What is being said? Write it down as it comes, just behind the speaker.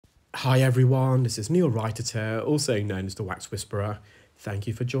Hi everyone, this is Neel Raithatha, also known as the Wax Whisperer. Thank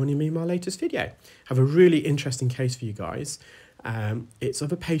you for joining me in my latest video. I have a really interesting case for you guys. It's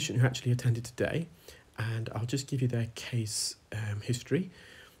of a patient who actually attended today, and I'll just give you their case history.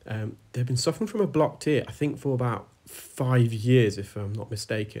 They've been suffering from a blocked ear, I think for about 5 years, if I'm not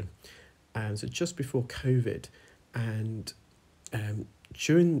mistaken. So just before COVID, and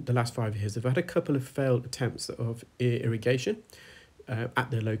during the last 5 years, they've had a couple of failed attempts of ear irrigation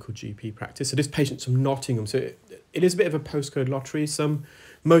at their local GP practice. So this patient's from Nottingham, so it is a bit of a postcode lottery.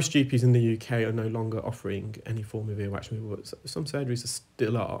 Most GPs in the UK are no longer offering any form of earwax removal, but some surgeries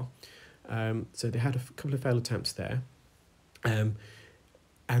still are. So they had a couple of failed attempts there. And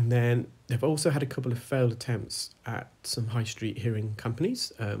then they've also had a couple of failed attempts at some high street hearing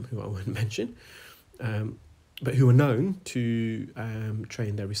companies, who I won't mention, but who are known to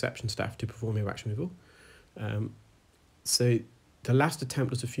train their reception staff to perform earwax removal. So the last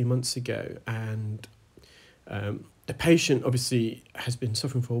attempt was a few months ago, and the patient obviously has been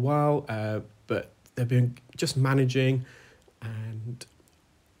suffering for a while, but they've been just managing, and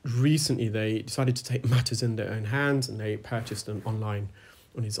recently they decided to take matters in their own hands, and they purchased on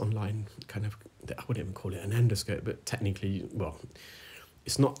his online kind of, I wouldn't even call it an endoscope, but technically, well,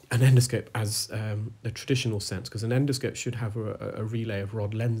 it's not an endoscope as the traditional sense, because an endoscope should have a relay of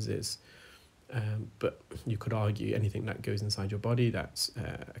rod lenses. But you could argue anything that goes inside your body, that's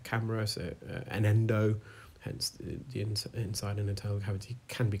a camera, so an endo, hence the inside and internal cavity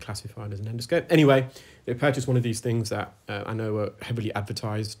can be classified as an endoscope. Anyway, they purchased one of these things that I know are heavily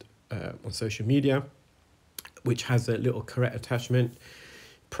advertised on social media, which has a little curette attachment.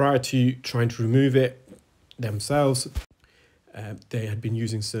 Prior to trying to remove it themselves, they had been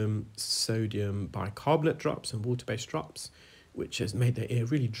using some sodium bicarbonate drops and water-based drops, which has made their ear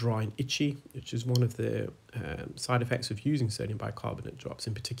really dry and itchy, which is one of the side effects of using sodium bicarbonate drops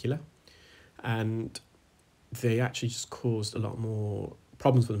in particular. And they actually just caused a lot more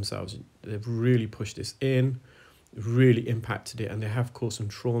problems for themselves. They've really pushed this in, really impacted it, and they have caused some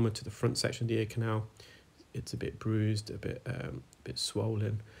trauma to the front section of the ear canal. It's a bit bruised, a bit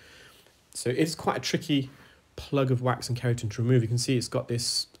swollen. So it's quite a tricky plug of wax and keratin to remove. You can see it's got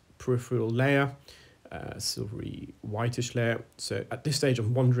this peripheral layer, silvery whitish layer. So at this stage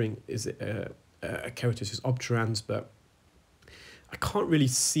I'm wondering, is it a keratosis obturans, but I can't really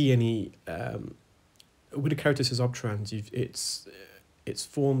see any with a keratosis obturans. It's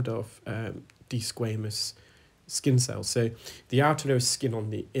formed of desquamous skin cells. So the outer layer of skin on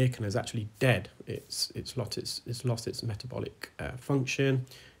the ear canal is actually dead. It's lost its metabolic function.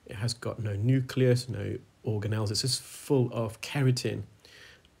 It has got no nucleus, no organelles. It's just full of keratin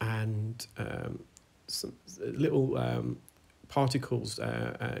and some little particles,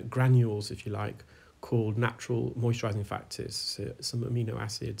 granules, if you like, called natural moisturizing factors. So some amino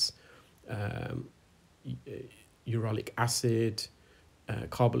acids, urolic acid,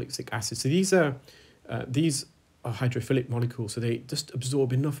 carboxylic acid. So these are hydrophilic molecules. So they just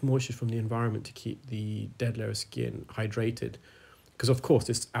absorb enough moisture from the environment to keep the dead layer of skin hydrated. Because of course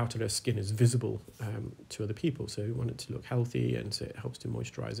this outer layer of skin is visible to other people, so we want it to look healthy, and so it helps to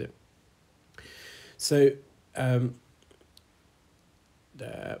moisturize it. So the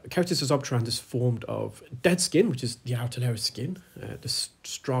keratosis obturans is formed of dead skin, which is the outer layer of skin, the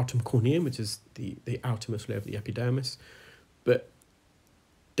stratum corneum, which is the outermost layer of the epidermis, but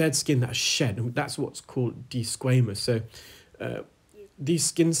dead skin that's shed, and that's what's called desquamous. So these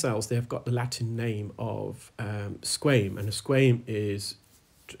skin cells, they've got the Latin name of squame, and a squame is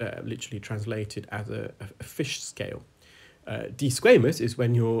literally translated as a fish scale. Desquamous is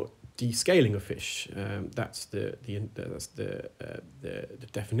when you're descaling a fish. That's the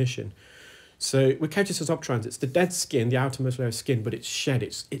definition. So with keratosis obturans, it's the dead skin, the outermost layer of skin, but it's shed.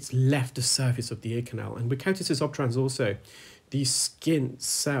 It's left the surface of the ear canal. And with keratosis obturans also, these skin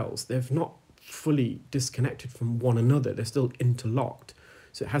cells, they've not fully disconnected from one another. They're still interlocked.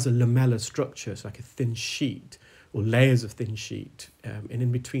 So it has a lamellar structure, so like a thin sheet or layers of thin sheet. And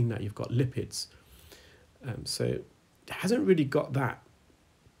in between that, you've got lipids. So it hasn't really got that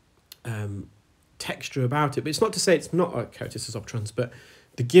texture about it. But it's not to say it's not a keratosis obturans, but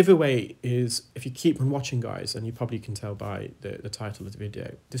the giveaway is, if you keep on watching, guys, and you probably can tell by the title of the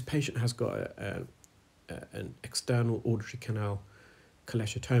video, this patient has got an external auditory canal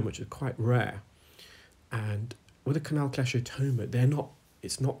cholesteatoma, which is quite rare. And with a canal cholesteatoma,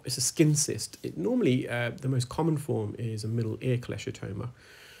 it's a skin cyst. Normally the most common form is a middle ear cholesteatoma,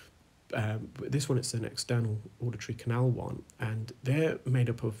 but this one, it's an external auditory canal one, and they're made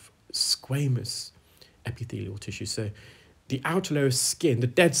up of squamous epithelial tissue. So the outer layer of skin, the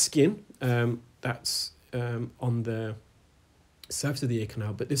dead skin, that's on the surface of the ear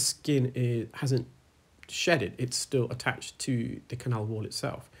canal, but this skin hasn't shedded. It's still attached to the canal wall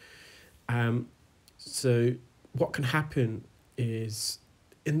itself. So what can happen is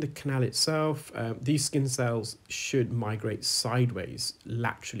in the canal itself, these skin cells should migrate sideways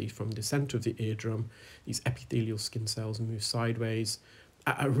laterally from the center of the eardrum. These epithelial skin cells move sideways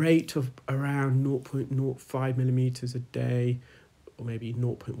at a rate of around 0.05 millimeters a day, or maybe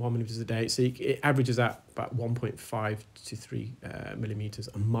 0.1 millimeters a day. So it averages out about 1.5 to 3 millimeters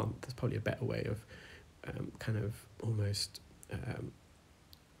a month. That's probably a better way of kind of almost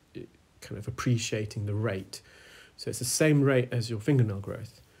kind of appreciating the rate. So it's the same rate as your fingernail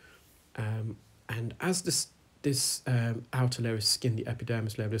growth. And as this outer layer of skin, the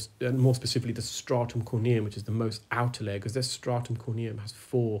epidermis layer, and more specifically the stratum corneum, which is the most outer layer, because this stratum corneum has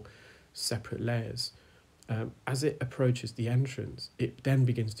 4 separate layers. As it approaches the entrance, it then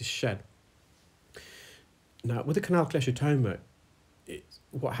begins to shed. Now, with the canal cholesteatoma,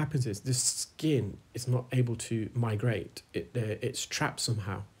 what happens is this skin is not able to migrate. It's trapped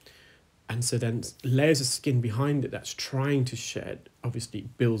somehow. And so then layers of skin behind it that's trying to shed obviously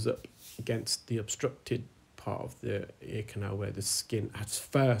builds up against the obstructed part of the ear canal where the skin has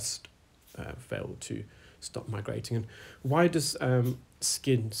first failed to stop migrating. And why does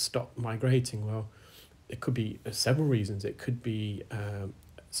skin stop migrating? Well, it could be several reasons. It could be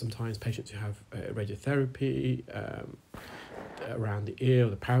sometimes patients who have radiotherapy around the ear or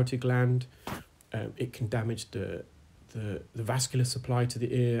the parotid gland. It can damage the vascular supply to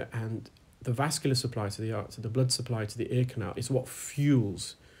the ear, and the vascular supply to the blood supply to the ear canal is what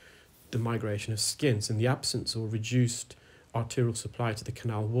fuels the migration of skin. So in the absence or reduced arterial supply to the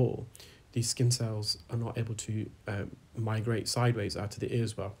canal wall, these skin cells are not able to migrate sideways out of the ear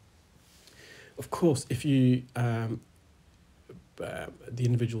as well. Of course, if you the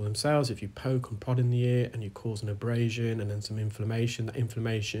individual themselves, if you poke and prod in the ear and you cause an abrasion and then some inflammation, that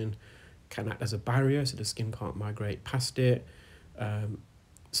inflammation can act as a barrier so the skin can't migrate past it.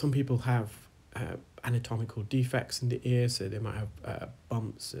 Some people have anatomical defects in the ear, so they might have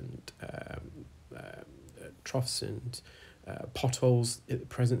bumps and troughs and potholes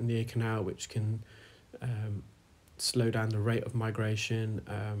present in the ear canal, which can slow down the rate of migration.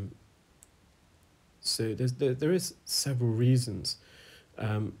 So there is several reasons.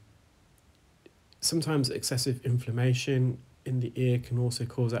 Sometimes excessive inflammation in the ear can also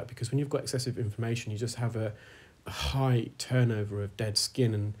cause that, because when you've got excessive inflammation, you just have a high turnover of dead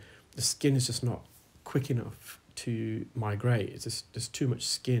skin, and the skin is just not quick enough to migrate. It's just there's too much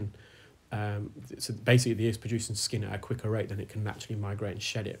skin. So basically the ear is producing skin at a quicker rate than it can naturally migrate and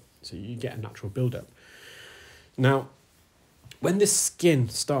shed it. So you get a natural buildup. Now, when this skin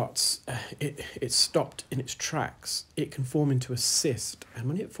starts, it's stopped in its tracks, it can form into a cyst. And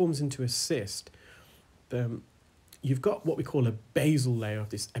when it forms into a cyst, you've got what we call a basal layer of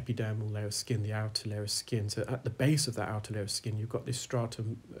this epidermal layer of skin, the outer layer of skin. So at the base of that outer layer of skin, you've got this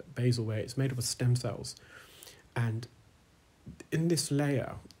stratum basal layer. It's made up of stem cells. And in this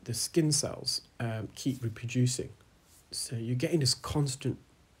layer, the skin cells keep reproducing. So you're getting this constant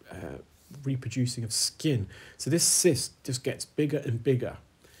reproducing of skin. So this cyst just gets bigger and bigger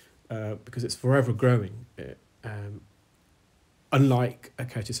because it's forever growing. Unlike a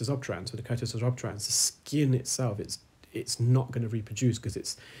Curtis obturans, with the Curtis obturans, the skin itself, it's not going to reproduce because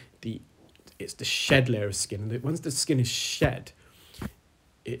it's the shed layer of skin. And once the skin is shed,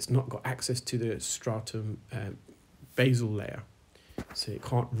 it's not got access to the stratum basal layer, so it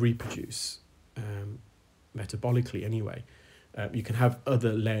can't reproduce metabolically anyway. You can have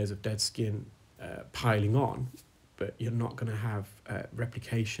other layers of dead skin piling on, but you're not going to have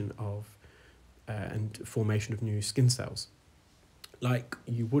replication of and formation of new skin cells like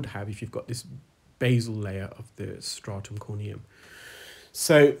you would have if you've got this basal layer of the stratum corneum.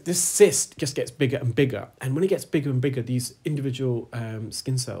 So this cyst just gets bigger and bigger, and when it gets bigger and bigger, these individual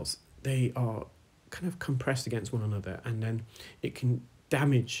skin cells, they are kind of compressed against one another, and then it can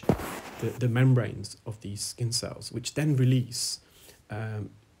damage the membranes of these skin cells, which then release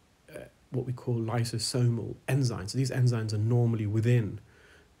what we call lysosomal enzymes. So these enzymes are normally within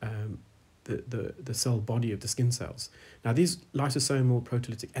the cell body of the skin cells. Now, these lysosomal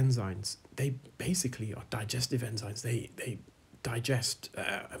proteolytic enzymes, they basically are digestive enzymes. They digest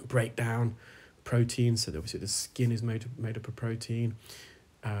and break down proteins. So obviously the skin is made up of protein,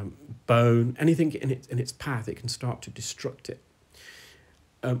 bone, anything in its path, it can start to destruct it.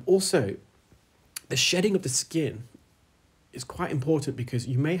 Also, the shedding of the skin is quite important because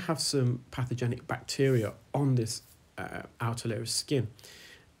you may have some pathogenic bacteria on this outer layer of skin,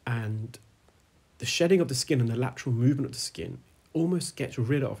 and the shedding of the skin and the lateral movement of the skin almost gets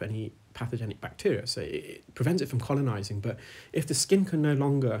rid of any pathogenic bacteria, so it prevents it from colonizing. But if the skin can no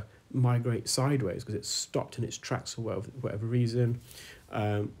longer migrate sideways because it's stopped in its tracks for whatever reason,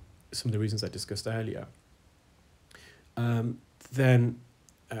 some of the reasons I discussed earlier, then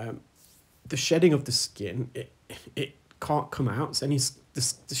the shedding of the skin, it can't come out. So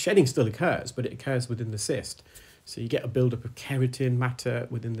the shedding still occurs, but it occurs within the cyst. So you get a buildup of keratin matter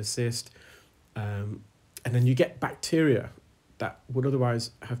within the cyst, and then you get bacteria that would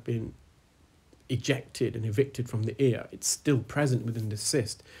otherwise have been ejected and evicted from the ear. It's still present within the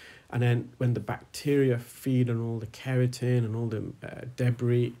cyst. And then when the bacteria feed on all the keratin and all the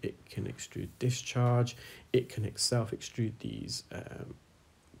debris, it can extrude discharge. It can self-extrude these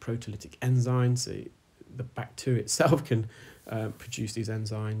proteolytic enzymes. So the bacteria itself can produce these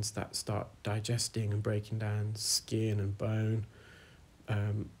enzymes that start digesting and breaking down skin and bone.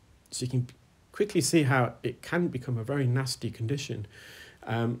 So you can quickly see how it can become a very nasty condition.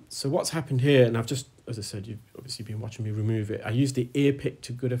 So what's happened here, and I've just, as I said, you've obviously been watching me remove it. I used the ear pick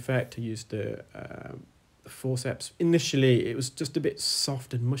to good effect. I used the forceps. Initially, it was just a bit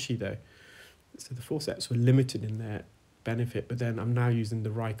soft and mushy though. So the forceps were limited in their benefit, but then I'm now using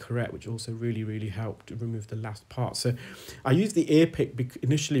the Raithatha, which also really helped to remove the last part. So I used the ear pick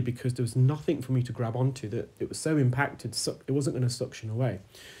initially because there was nothing for me to grab onto, that it was so impacted, it wasn't going to suction away.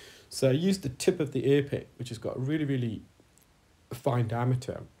 So I used the tip of the ear pick, which has got a really fine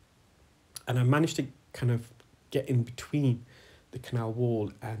diameter, and I managed to kind of get in between the canal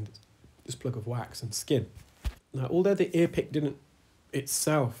wall and this plug of wax and skin. Now, although the ear pick didn't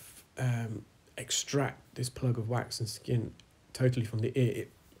itself extract this plug of wax and skin totally from the ear,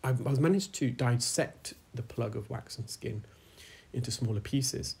 I was managed to dissect the plug of wax and skin into smaller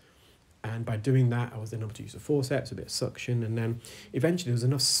pieces. And by doing that, I was then able to use the forceps, a bit of suction, and then eventually there was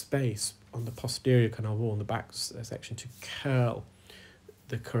enough space on the posterior canal wall, on the back section, to curl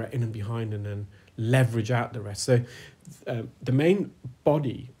the carotid in and behind and then leverage out the rest. So the main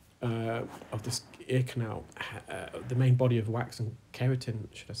body of this ear canal, the main body of wax and keratin,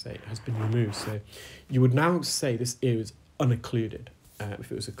 should I say, has been removed. So you would now say this ear is unoccluded.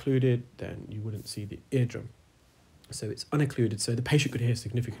 If it was occluded, then you wouldn't see the eardrum. So it's unoccluded, so the patient could hear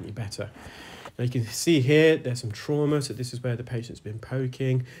significantly better. Now you can see here there's some trauma, so this is where the patient's been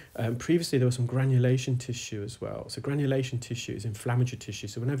poking. Previously there was some granulation tissue as well. So granulation tissue is inflammatory tissue,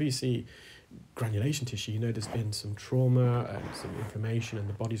 so whenever you see granulation tissue, you know there's been some trauma, some inflammation, and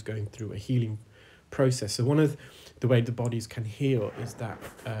the body's going through a healing process. So one of the way the bodies can heal is that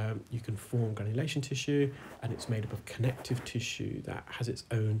you can form granulation tissue, and it's made up of connective tissue that has its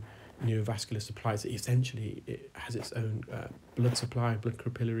own neurovascular supply. So essentially it has its own blood supply, blood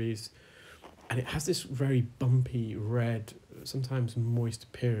capillaries, and it has this very bumpy, red, sometimes moist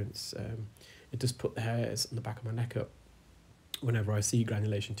appearance. It does put the hairs on the back of my neck up whenever I see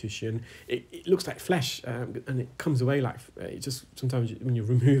granulation tissue, and it looks like flesh, and it comes away like, it just, sometimes when you're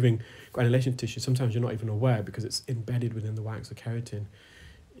removing granulation tissue, sometimes you're not even aware because it's embedded within the wax or keratin.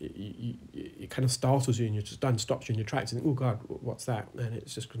 It kind of startles you, and you're just done, stops you in your tracks, and think, oh God, what's that? And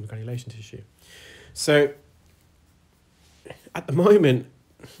it's just granulation tissue. So at the moment,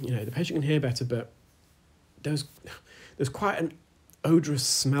 you know, the patient can hear better, but there's quite an odorous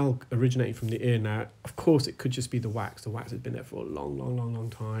smell originating from the ear now. Of course, it could just be the wax. The wax has been there for a long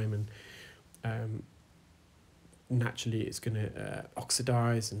time, and naturally it's going to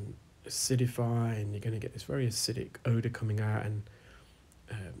oxidize and acidify, and you're going to get this very acidic odor coming out, and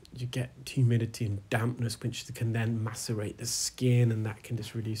you get humidity and dampness, which can then macerate the skin, and that can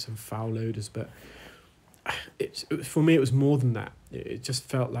just release some foul odors. But for me, it was more than that. It just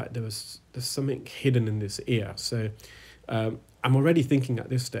felt like there's something hidden in this ear. So I'm already thinking at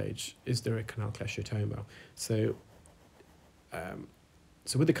this stage, is there a canal cholesteatoma? So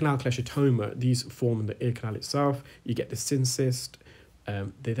with the canal cholesteatoma, these form in the ear canal itself. You get the syn cyst.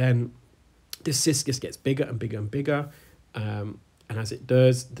 This cyst just gets bigger and bigger. And as it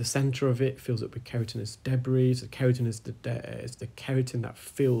does, the center of it fills up with keratinous debris. The keratin is the keratin that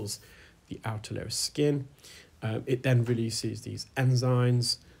fills the outer layer of skin. It then releases these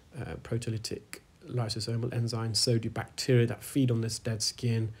enzymes, proteolytic lysosomal enzymes, so do bacteria that feed on this dead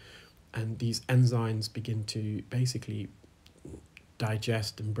skin. And these enzymes begin to basically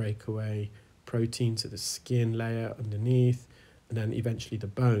digest and break away protein to the skin layer underneath, and then eventually the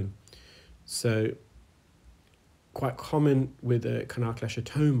bone. So quite common with a canal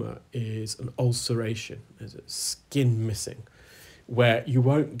cholesteatoma is an ulceration, there's a skin missing, where you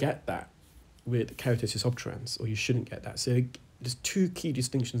won't get that with keratosis obturans, or you shouldn't get that. So there's two key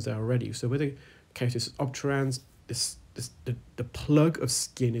distinctions there already. So with a keratosis obturans, the plug of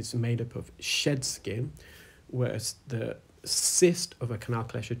skin is made up of shed skin, whereas the cyst of a canal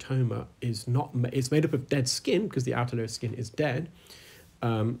cholesteatoma is not, it's made up of dead skin because the outer layer of skin is dead,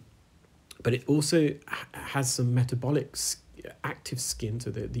 but it also has some metabolic active skin,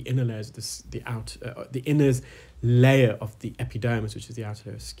 so the inner layers, the inner layer of the epidermis, which is the outer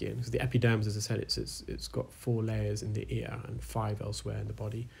layer of skin. Because the epidermis, as I said, it's got 4 layers in the ear and 5 elsewhere in the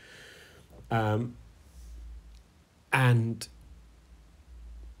body. And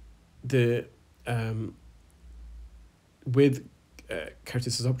the with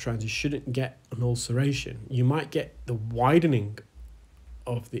keratosis obturans, you shouldn't get an ulceration. You might get the widening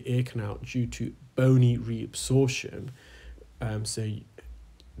of the ear canal due to bony reabsorption. So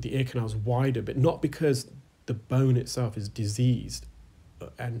the ear canal is wider, but not because the bone itself is diseased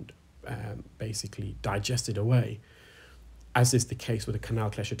and basically digested away, as is the case with a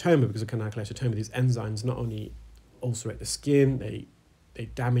canal cholesteatoma. Because a canal cholesteatoma, these enzymes not only ulcerate the skin, they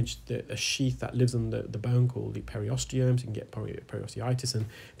damage the sheath that lives on the bone called the periosteum, so you can get periosteoitis, and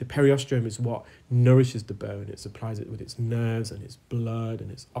the periosteum is what nourishes the bone. It supplies it with its nerves and its blood and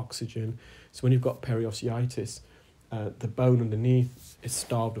its oxygen. So when you've got periosteoitis, the bone underneath is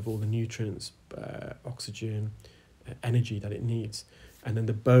starved of all the nutrients, oxygen, energy that it needs, and then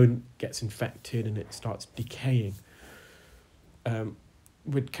the bone gets infected and it starts decaying.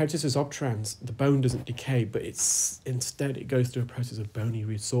 With keratosis obturans, the bone doesn't decay, but instead it goes through a process of bony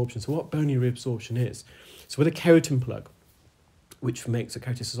reabsorption. So what bony reabsorption is, so with a keratin plug, which makes a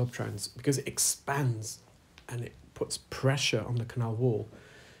keratosis obturans, because it expands and it puts pressure on the canal wall,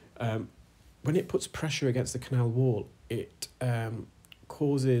 when it puts pressure against the canal wall, it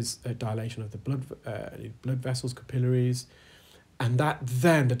causes a dilation of the blood vessels, capillaries, and that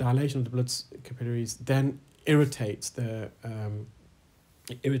then, the dilation of the blood capillaries then irritates the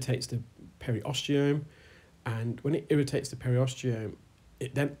periosteum, and when it irritates the periosteum,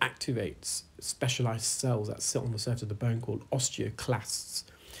 it then activates specialized cells that sit on the surface of the bone called osteoclasts.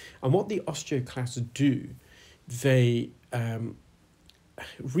 And what the osteoclasts do, they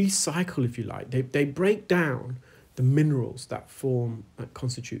recycle, if you like. They break down the minerals that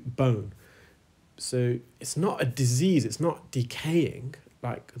constitute bone. So it's not a disease, it's not decaying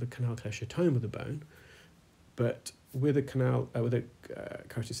like the canal cholesteatoma of the bone, but with a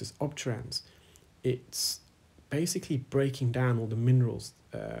keratosis obturans, it's basically breaking down all the minerals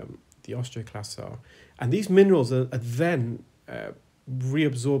the osteoclasts are, and these minerals are then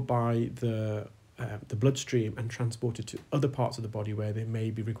reabsorbed by the bloodstream and transported to other parts of the body where they may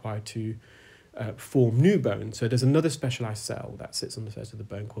be required to form new bone. So there's another specialized cell that sits on the surface of the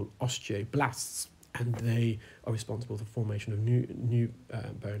bone called osteoblasts, and they are responsible for the formation of new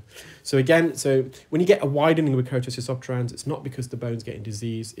bone. So again, so when you get a widening with keratosis obturans, it's not because the bone's getting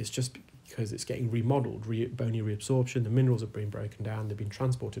diseased, it's just because it's getting remodeled, bony reabsorption, the minerals are being broken down, they've been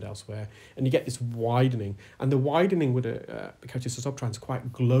transported elsewhere, and you get this widening. And the widening with a keratosis obturans is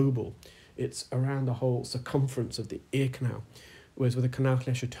quite global. It's around the whole circumference of the ear canal, whereas with a canal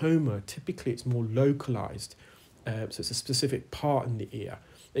cholesteatoma, typically it's more localized. So it's a specific part in the ear.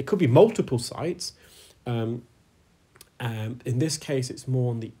 It could be multiple sites. In this case, it's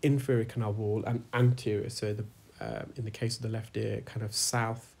more on the inferior canal wall and anterior. So in the case of the left ear, kind of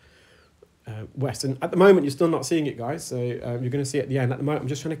south, west. And at the moment, you're still not seeing it, guys. So you're going to see it at the end. At the moment, I'm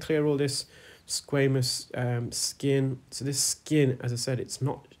just trying to clear all this squamous skin. So this skin, as I said, it's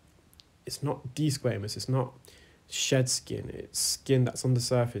not desquamous. It's not shed skin. It's skin that's on the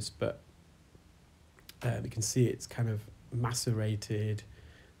surface, but you can see it's kind of macerated.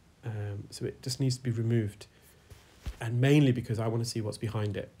 So it just needs to be removed, and mainly because I want to see what's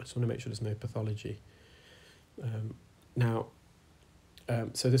behind it. I just want to make sure there's no pathology.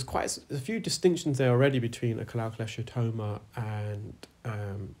 So there's quite a few distinctions there already between a canal cholesteatoma and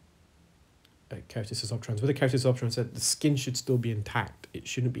a keratosis obturans. With a keratosis obturans, the skin should still be intact. It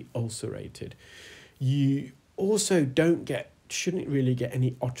shouldn't be ulcerated. You also shouldn't really get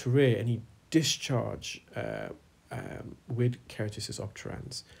any otorrhea, any discharge with keratosis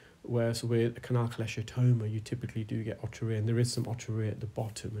obturans. Whereas with a canal cholesteatoma, you typically do get otorrhea, and there is some otorrhea at the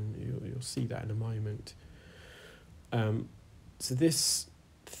bottom, and you'll see that in a moment. So this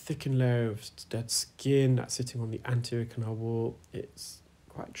thickened layer of dead skin that's sitting on the anterior canal wall, it's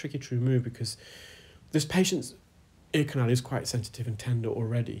quite tricky to remove because this patient's ear canal is quite sensitive and tender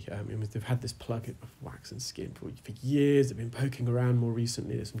already. They've had this plug of wax and skin for years. They've been poking around more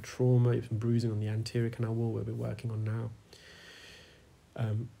recently. There's some trauma, some bruising on the anterior canal wall where we're working on now.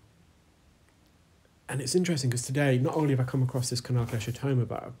 And it's interesting because today, not only have I come across this canal cholesteatoma,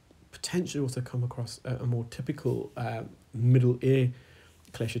 but I've potentially also come across a more typical middle ear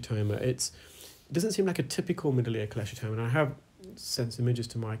cholesteatoma. It doesn't seem like a typical middle ear cholesteatoma, and I have sent some images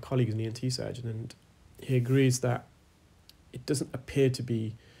to my colleague, an ENT surgeon, and he agrees that it doesn't appear to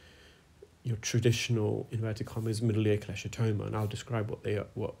be your traditional, inverted commas, middle ear cholesteatoma, and I'll describe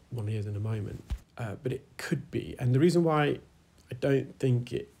what one is in a moment. But it could be, and the reason why I don't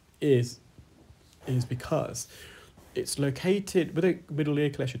think it is because it's located with a middle ear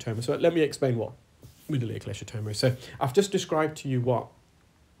cholesteatoma. So let me explain what middle ear cholesteatoma is. So I've just described to you what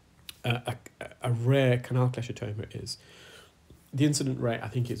a rare canal cholesteatoma is. The incident rate, I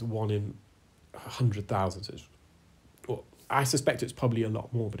think, is 1 in 100,000. So well, I suspect it's probably a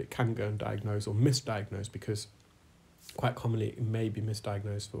lot more, but it can go undiagnosed or misdiagnosed, because quite commonly it may be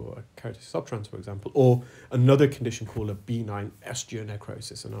misdiagnosed for a keratosis subtrans, for example, or another condition called a benign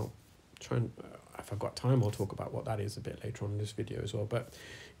osteonecrosis. And I'll try and, if I've got time, I'll talk about what that is a bit later on in this video as well. But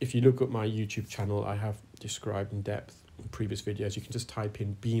if you look at my YouTube channel, I have described in depth in previous videos. You can just type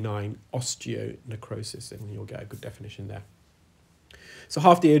in benign osteonecrosis and you'll get a good definition there. So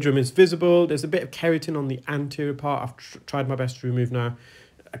half the eardrum is visible. There's a bit of keratin on the anterior part. I've tried my best to remove now.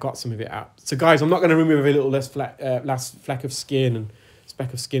 I got some of it out. So guys, I'm not going to remove every little last fleck of skin and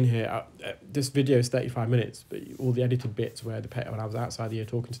speck of skin here. This video is 35 minutes, but all the edited bits where when I was outside the ear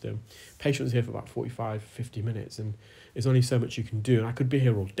talking to them, patient was here for about 45, 50 minutes, and there's only so much you can do. And I could be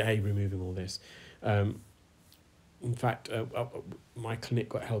here all day removing all this. In fact, my clinic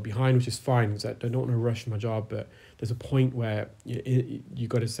got held behind, which is fine, because I don't want to rush my job, but there's a point where you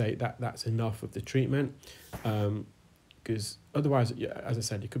got to say that's enough of the treatment, because otherwise, as I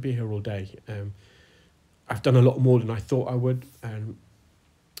said, you could be here all day. I've done a lot more than I thought I would,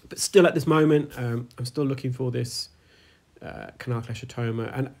 but still at this moment, I'm still looking for this canal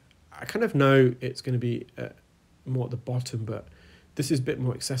cholesteatoma, and I kind of know it's going to be more at the bottom, but this is a bit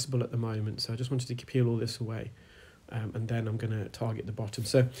more accessible at the moment, so I just wanted to peel all this away. And then I'm going to target the bottom.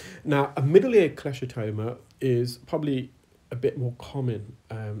 So now a middle ear cholesteatoma is probably a bit more common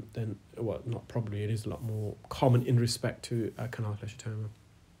than, well, not probably, it is a lot more common in respect to a canal cholesteatoma.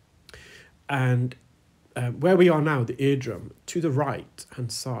 And where we are now, the eardrum, to the right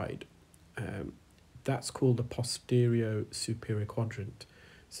hand side, that's called the posterior superior quadrant.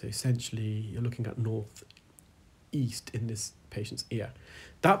 So essentially you're looking at north east in this patient's ear.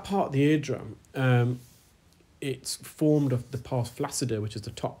 That part of the eardrum, it's formed of the pars flaccida, which is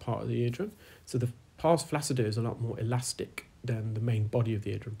the top part of the eardrum. So the pars flaccida is a lot more elastic than the main body of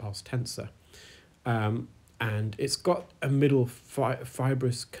the eardrum, pars tensa. And it's got a middle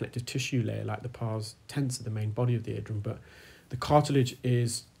fibrous connective tissue layer like the pars tensa, the main body of the eardrum, but the cartilage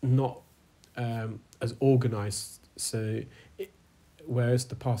is not as organized. So whereas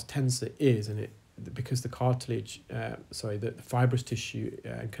the pars tensa is, and because the cartilage, the fibrous tissue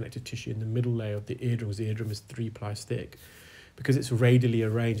and connective tissue in the middle layer of the eardrum is 3 plies thick, because it's radially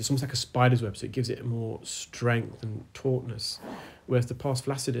arranged, it's almost like a spider's web, so it gives it more strength and tautness. Whereas the pars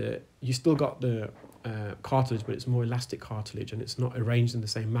flaccida, you still got the cartilage, but it's more elastic cartilage and it's not arranged in the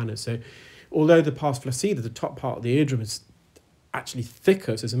same manner. So although the pars flaccida, the top part of the eardrum, is actually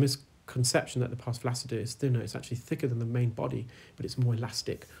thicker, so there's a misconception that the pars flaccida is thinner. It's actually thicker than the main body, but it's more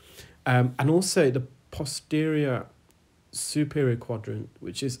elastic. And also the posterior superior quadrant,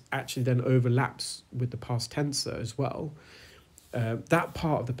 which is actually then overlaps with the pars tensa as well. That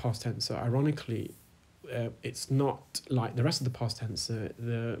part of the pars tensa, ironically, it's not like the rest of the pars tensa,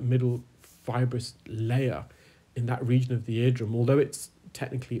 the middle fibrous layer in that region of the eardrum, although it's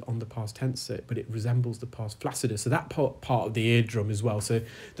technically on the pars tensa, but it resembles the pars flaccida. So that part of the eardrum as well. So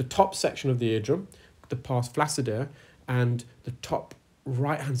the top section of the eardrum, the pars flaccida, and the top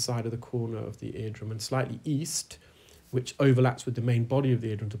right-hand side of the corner of the eardrum and slightly east, which overlaps with the main body of the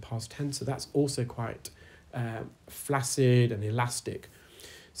eardrum, to pars tensa, that's also quite flaccid and elastic.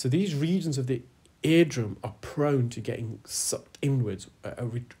 So these regions of the eardrum are prone to getting sucked inwards,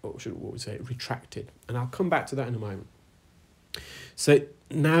 retracted. And I'll come back to that in a moment. So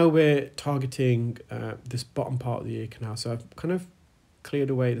now we're targeting this bottom part of the ear canal. So I've kind of cleared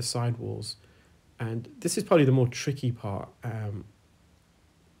away the side walls. And this is probably the more tricky part.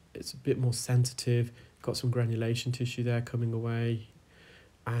 It's a bit more sensitive, got some granulation tissue there coming away,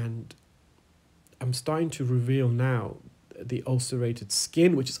 and I'm starting to reveal now the ulcerated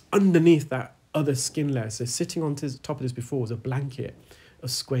skin, which is underneath that other skin layer. So sitting on top of this before was a blanket of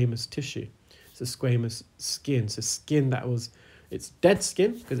squamous tissue. It's a squamous skin, so skin that it's dead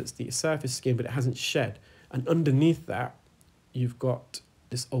skin because it's the surface skin, but it hasn't shed, and underneath that you've got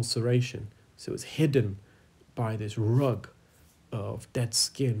this ulceration, so it's hidden by this rug of dead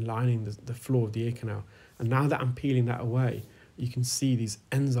skin lining the floor of the ear canal. And now that I'm peeling that away, you can see these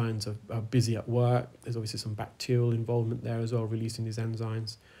enzymes are busy at work. There's obviously some bacterial involvement there as well, releasing these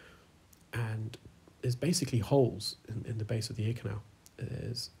enzymes. And there's basically holes in the base of the ear canal.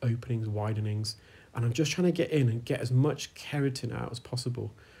 There's openings, widenings, And I'm just trying to get in and get as much keratin out as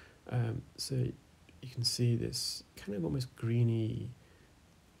possible. So you can see this kind of almost greeny,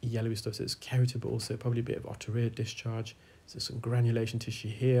 yellowy stuff. So it's keratin, but also probably a bit of otorrhea discharge. So some granulation tissue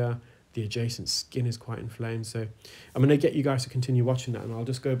here. The adjacent skin is quite inflamed. So I'm going to get you guys to continue watching that, and I'll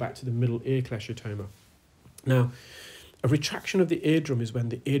just go back to the middle ear cholesteatoma. Now, a retraction of the eardrum is when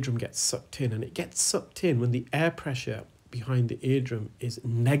the eardrum gets sucked in, and it gets sucked in when the air pressure behind the eardrum is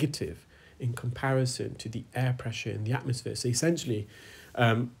negative in comparison to the air pressure in the atmosphere. So essentially,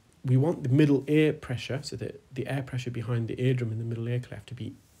 we want the middle ear pressure, so that the air pressure behind the eardrum in the middle ear cleft, to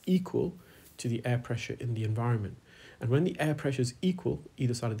be equal to the air pressure in the environment. And when the air pressure is equal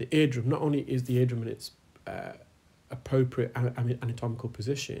either side of the eardrum, not only is the eardrum in its appropriate anatomical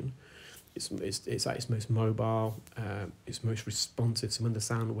position, it's at its most mobile, it's most responsive. So when the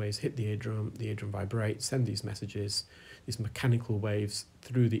sound waves hit the eardrum vibrates, send these messages, these mechanical waves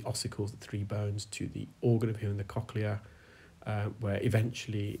through the ossicles, the three bones, to the organ of hearing, the cochlea, where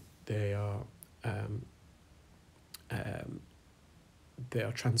eventually they are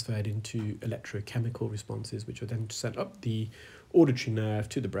transferred into electrochemical responses, which are then sent up the auditory nerve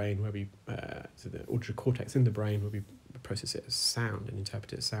to the brain, where we to the auditory cortex in the brain, where we process it as sound and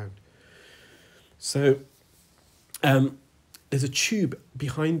interpret it as sound. So there's a tube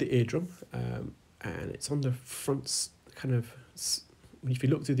behind the eardrum, and it's on the front, kind of, if you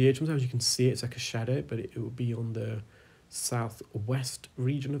look through the eardrum, sometimes you can see it, it's like a shadow, but it will be on the southwest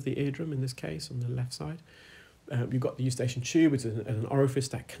region of the eardrum, in this case, on the left side. You've got the eustachian tube, which is an orifice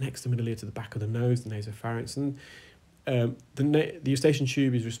that connects the middle ear to the back of the nose, the nasopharynx, and the eustachian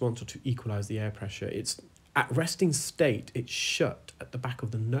tube is responsible to equalize the air pressure. It's at resting state, it's shut at the back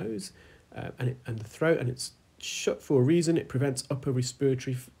of the nose and the throat, and it's shut for a reason. It prevents upper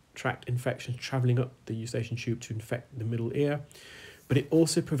respiratory tract infections traveling up the eustachian tube to infect the middle ear, but it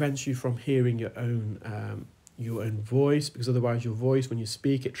also prevents you from hearing your own voice, because otherwise your voice, when you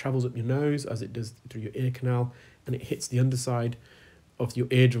speak, it travels up your nose as it does through your ear canal, and it hits the underside of your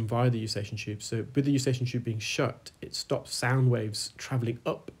eardrum via the eustachian tube. So with the eustachian tube being shut, it stops sound waves traveling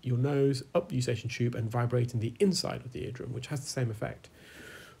up your nose, up the eustachian tube, and vibrating the inside of the eardrum, which has the same effect.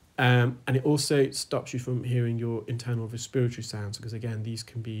 And it also stops you from hearing your internal respiratory sounds, because again, these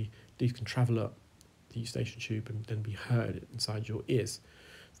can travel up the eustachian tube and then be heard inside your ears.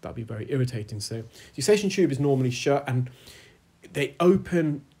 So that'll be very irritating. So the eustachian tube is normally shut, and they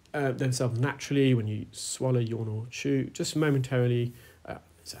open themselves naturally when you swallow, yawn, or chew, just momentarily.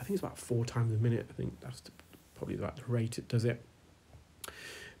 So I think it's about 4 times a minute. I think that's probably about the rate it does it.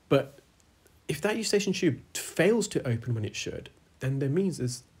 But if that eustachian tube fails to open when it should, then that means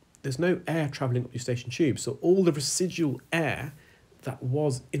there's no air travelling up the eustachian tube. So all the residual air that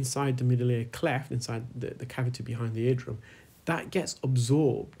was inside the middle ear cleft, inside the cavity behind the eardrum, that gets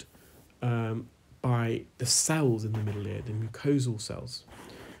absorbed by the cells in the middle ear, the mucosal cells.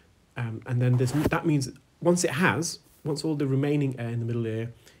 And then that means once all the remaining air in the middle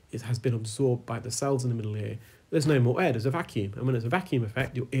ear has been absorbed by the cells in the middle ear, there's no more air, there's a vacuum. And when there's a vacuum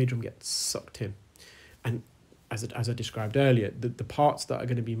effect, your eardrum gets sucked in. And as I described earlier, the parts that are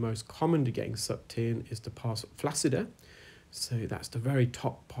going to be most common to getting sucked in is the pars flaccida. So that's the very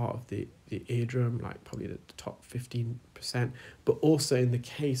top part of the eardrum, like probably the top 15%. But also in the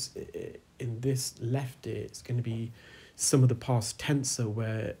case, in this left ear, it's going to be some of the pars tensa,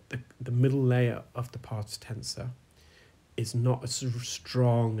 where the middle layer of the pars tensa is not as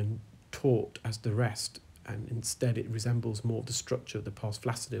strong and taut as the rest, and instead it resembles more the structure of the pars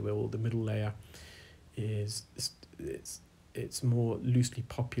flaccida, where all the middle layer it's more loosely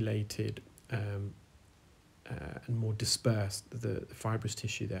populated and more dispersed, the fibrous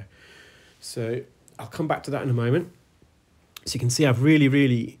tissue there. So I'll come back to that in a moment. So you can see I've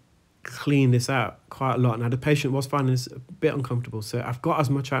really cleaned this out quite a lot. Now the patient was finding this a bit uncomfortable, so I've got as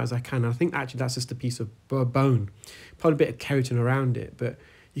much out as I can. I think actually that's just a piece of bone, probably a bit of keratin around it, but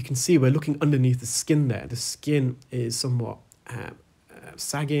you can see we're looking underneath the skin there. The skin is somewhat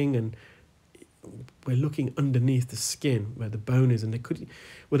sagging, and we're looking underneath the skin where the bone is, and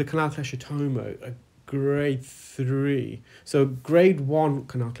with a canal cholesteatoma, a grade 3. So grade 1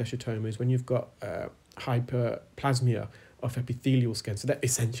 canal cholesteatoma is when you've got hyperplasmia of epithelial skin. So that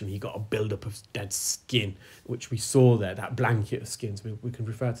essentially you got a buildup of dead skin, which we saw there, that blanket of skin. So we can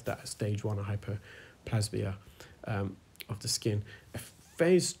refer to that as stage 1 of hyperplasmia of the skin.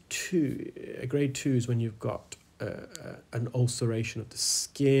 Phase 2, grade 2 is when you've got an ulceration of the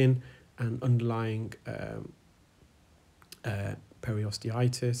skin and underlying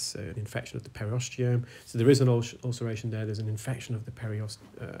periosteitis, so an infection of the periosteum. So there is an ulceration there. There's an infection of the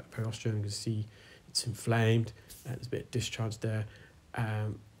periosteum. You can see it's inflamed. There's a bit of discharge there.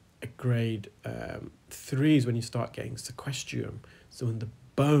 a grade 3 is when you start getting sequestrium. So when the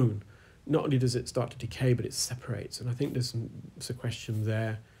bone, not only does it start to decay, but it separates. And I think there's some sequestrium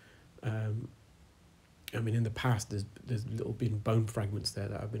there. I mean, in the past, there's been bone fragments there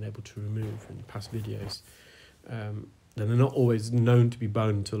that I've been able to remove in past videos. And they're not always known to be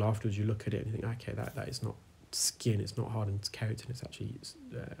bone until afterwards you look at it and you think, okay, that is not skin, it's not hardened keratin, it's actually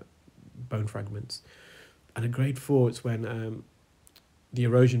bone fragments. And a grade 4, it's when the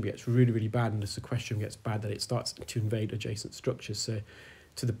erosion gets really, really bad and the sequestrium gets bad, that it starts to invade adjacent structures. So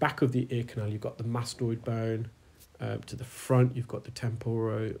to the back of the ear canal, you've got the mastoid bone. To the front, you've got the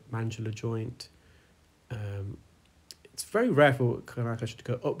temporomandibular joint. It's very rare for canal closure to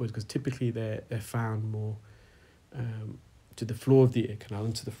go upwards because typically they're found more to the floor of the ear canal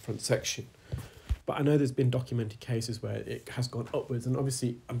and to the front section. But I know there's been documented cases where it has gone upwards, and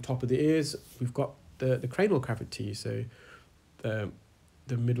obviously on top of the ears, we've got the cranial cavity. So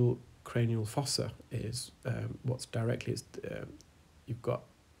the middle cranial fossa is what's directly, you've got,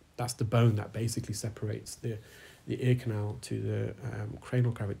 that's the bone that basically separates the ear canal to the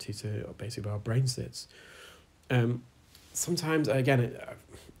cranial cavity, to basically where our brain sits. Sometimes, again,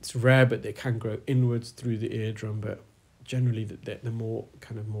 it's rare, but they can grow inwards through the eardrum, but generally they're more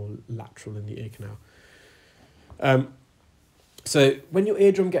lateral in the ear canal. So when your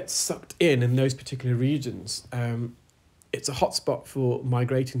eardrum gets sucked in those particular regions, it's a hotspot for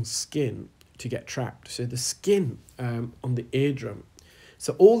migrating skin to get trapped. So the skin on the eardrum,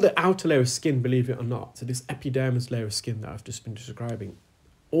 so all the outer layer of skin, believe it or not, so this epidermis layer of skin that I've just been describing,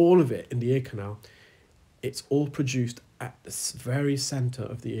 all of it in the ear canal, it's all produced at the very center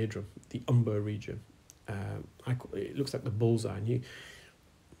of the eardrum, the umbo region. It looks like the bullseye. And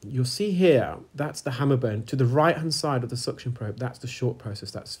you'll see here, that's the hammer bone. To the right-hand side of the suction probe, that's the short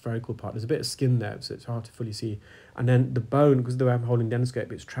process, that's the spherical part. There's a bit of skin there, so it's hard to fully see. And then the bone, because of the way I'm holding the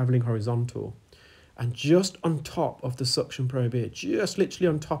endoscope, it's traveling horizontal. And just on top of the suction probe here, just literally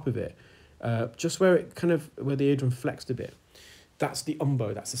on top of it, just where it where the eardrum flexed a bit, that's the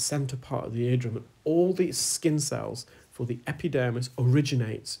umbo, that's the center part of the eardrum. And all these skin cells for the epidermis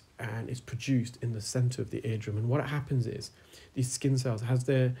originates and is produced in the center of the eardrum. And what happens is, these skin cells, as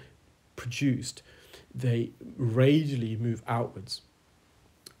they're produced, they radially move outwards.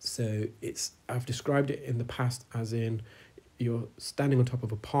 So I've described it in the past as in, you're standing on top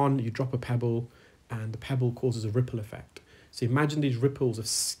of a pond, you drop a pebble, and the pebble causes a ripple effect. So imagine these ripples of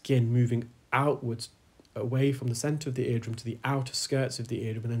skin moving outwards away from the center of the eardrum to the outer skirts of the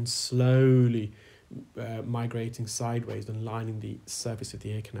eardrum, and then slowly migrating sideways and lining the surface of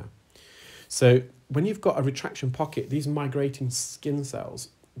the ear canal. So when you've got a retraction pocket, these migrating skin cells,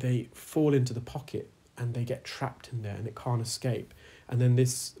 they fall into the pocket and they get trapped in there and it can't escape. And then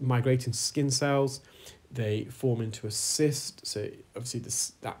this migrating skin cells, they form into a cyst. So obviously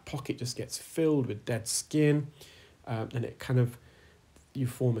that pocket just gets filled with dead skin, and it you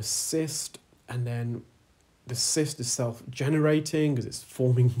form a cyst, and then the cyst is self-generating because it's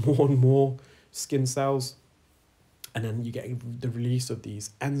forming more and more skin cells. And then you get the release of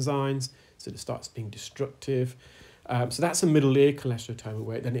these enzymes, so it starts being destructive. So that's a middle ear cholesteatoma,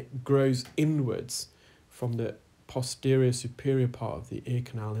 where then it grows inwards from the posterior superior part of the ear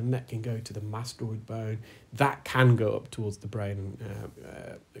canal, and that can go to the mastoid bone. That can go up towards the brain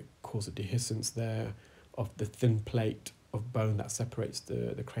and cause a dehiscence there of the thin plate of bone that separates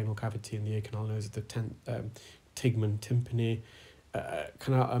the cranial cavity and the ear canal, known as the tigmen tympani.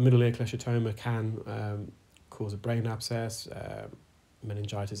 A middle ear cholesteatoma can cause a brain abscess,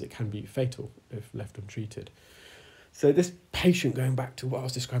 meningitis. It can be fatal if left untreated. So this patient, going back to what I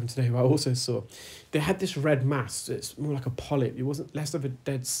was describing today, who I also saw, they had this red mass. It's more like a polyp. It wasn't less of a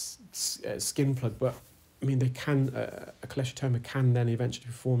dead skin plug, but I mean, a cholesteatoma can then eventually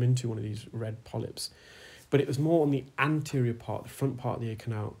form into one of these red polyps. But it was more on the anterior part, the front part of the ear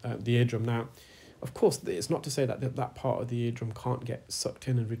canal, the eardrum. Now, of course, it's not to say that that part of the eardrum can't get sucked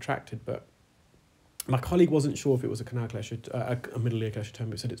in and retracted, but my colleague wasn't sure if it was a middle ear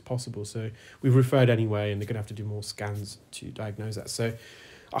cholesteatoma, but said it's possible. So we've referred anyway, and they're going to have to do more scans to diagnose that. So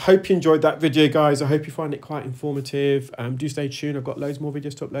I hope you enjoyed that video, guys. I hope you find it quite informative. Do stay tuned. I've got loads more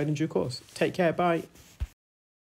videos to upload in due course. Take care. Bye.